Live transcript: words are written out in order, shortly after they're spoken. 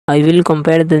I will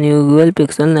compare the new Google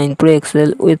Pixel 9 Pro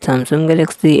XL with Samsung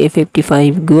Galaxy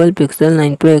A55. Google Pixel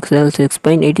 9 Pro XL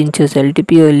 6.8 inches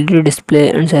LTPO LED display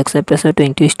and success ratio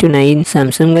 20:9.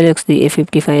 Samsung Galaxy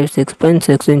A55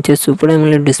 6.6 inches Super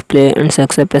AMOLED display and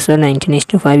success ratio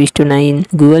 19:5:9.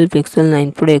 Google Pixel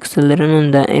 9 Pro XL run on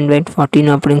the Android 14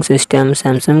 operating system.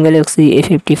 Samsung Galaxy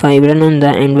A55 run on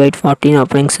the Android 14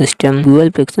 operating system.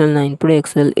 Google Pixel 9 Pro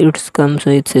XL it comes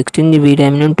with 16GB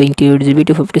RAM and 28GB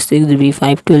to 56GB,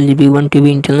 512GB, 1TB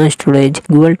internal storage.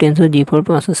 Google Tensor G4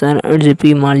 processor,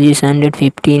 8GB Mali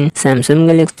 115. Samsung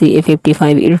Galaxy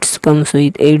A55 it comes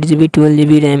with 8GB,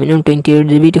 12GB RAM and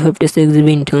 28GB to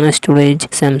 56GB internal storage.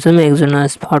 Samsung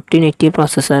Exynos 1480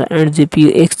 processor, 8GPU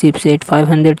X chipset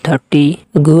 530.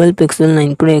 Google Pixel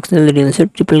 9 Pro XL real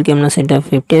set triple camera setup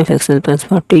 50MP plus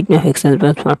 48MP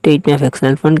plus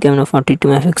 48MP front camera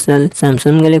 42MP.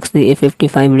 Samsung Galaxy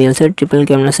A55 real set triple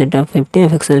camera setup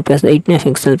 50MP plus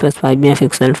 8MP plus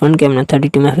 5MP front camera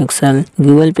 32MP.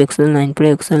 Google Pixel 9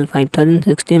 Pro XL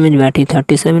 5060mAh battery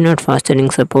 37W fast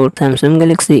charging support. Samsung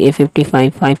Galaxy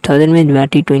A55 5000mAh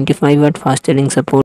battery 25W fast charging support.